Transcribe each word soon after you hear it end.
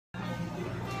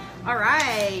All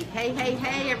right.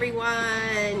 Hey,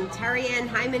 everyone. Terri Ann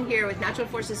Heiman here with Natural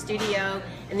Forces Studio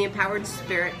and the Empowered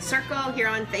Spirit Circle here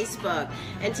on Facebook.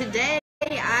 And today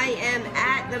I am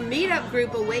at the meetup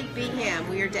group AWAKE Birmingham.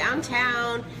 We are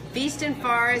downtown, Feast and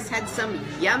Forest, had some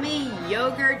yummy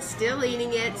yogurt, still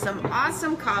eating it, some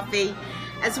awesome coffee.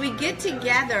 As we get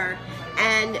together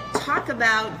and talk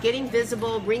about getting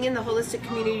visible, bringing the holistic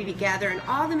community together, and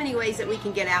all the many ways that we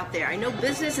can get out there. I know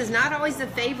business is not always the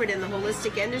favorite in the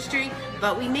holistic industry,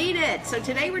 but we need it. So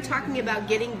today we're talking about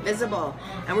getting visible,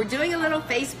 and we're doing a little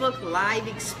Facebook Live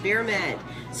experiment.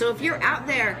 So if you're out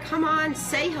there, come on,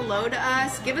 say hello to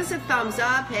us, give us a thumbs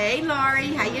up. Hey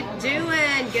Laurie, how you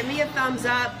doing? Give me a thumbs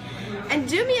up. And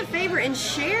do me a favor and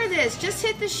share this. Just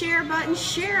hit the share button,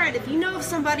 share it. If you know of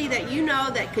somebody that you know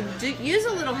that could use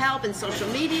a little help in social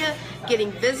media,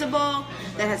 getting visible,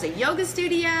 that has a yoga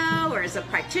studio or is a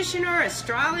practitioner,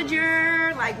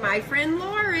 astrologer, like my friend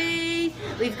Lori.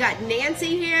 We've got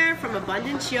Nancy here from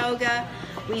Abundance Yoga.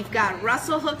 We've got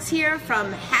Russell Hooks here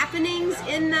from Happenings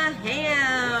in the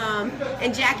Ham,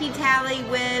 and Jackie Talley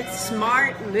with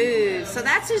Smart Moves. So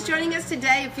that's who's joining us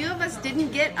today. A few of us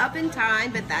didn't get up in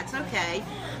time, but that's okay.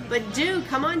 But do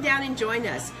come on down and join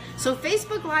us. So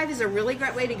Facebook Live is a really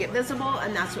great way to get visible,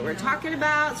 and that's what we're talking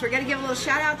about. So we're going to give a little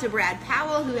shout out to Brad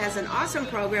Powell, who has an awesome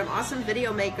program, awesome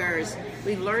video makers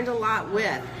we've learned a lot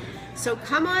with. So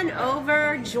come on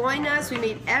over, join us. We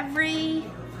meet every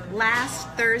last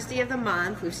Thursday of the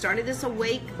month. We've started this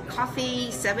Awake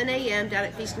Coffee, 7 a.m. down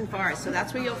at Feast and Forest, so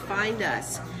that's where you'll find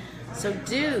us. So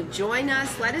do join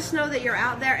us, let us know that you're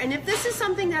out there, and if this is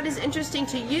something that is interesting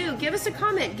to you, give us a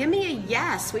comment, give me a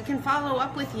yes, we can follow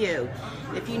up with you.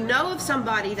 If you know of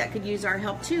somebody that could use our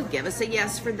help too, give us a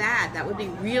yes for that. That would be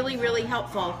really, really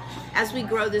helpful as we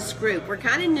grow this group. We're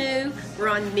kind of new, we're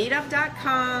on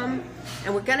meetup.com,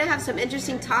 and we're going to have some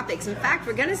interesting topics. In fact,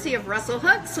 we're going to see if Russell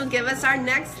Hooks will give us our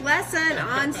next lesson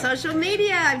on social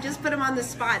media. I've just put him on the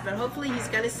spot, but hopefully he's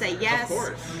going to say yes. Of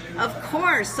course. Of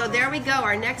course. So there we go.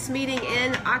 Our next meeting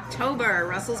in October.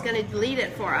 Russell's going to lead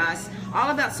it for us. All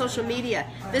about social media.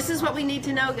 This is what we need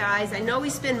to know, guys. I know we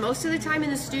spend most of the time in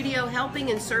the studio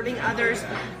helping and serving others,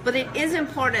 but it is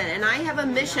important. And I have a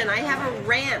mission. I have a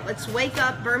rant. Let's wake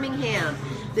up Birmingham.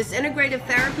 This integrative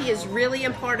therapy is really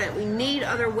important. We need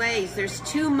other ways. There's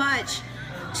too much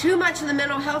of the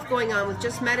mental health going on with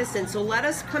just medicine. So let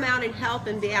us come out and help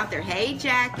and be out there. Hey,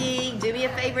 Jackie, do me a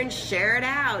favor and share it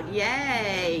out.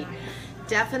 Yay.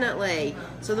 Definitely.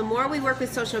 So the more we work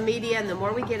with social media and the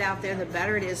more we get out there, the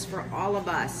better it is for all of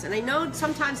us. And I know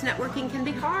sometimes networking can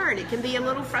be hard. It can be a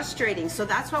little frustrating. So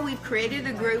that's why we've created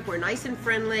a group. We're nice and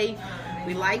friendly.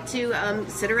 We like to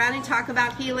sit around and talk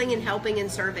about healing and helping and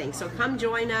serving. So come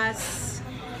join us.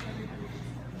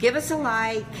 Give us a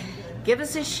like. Give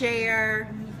us a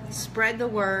share. Spread the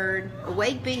word.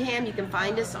 Awake Birmingham, you can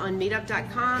find us on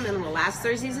meetup.com, and on the last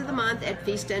Thursdays of the month at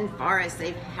Feast and Forest.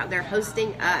 They're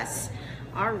hosting us.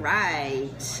 All right,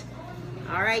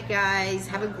 guys,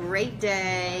 have a great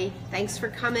day. Thanks for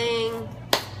coming.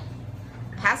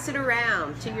 Pass it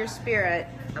around to your spirit.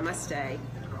 Namaste.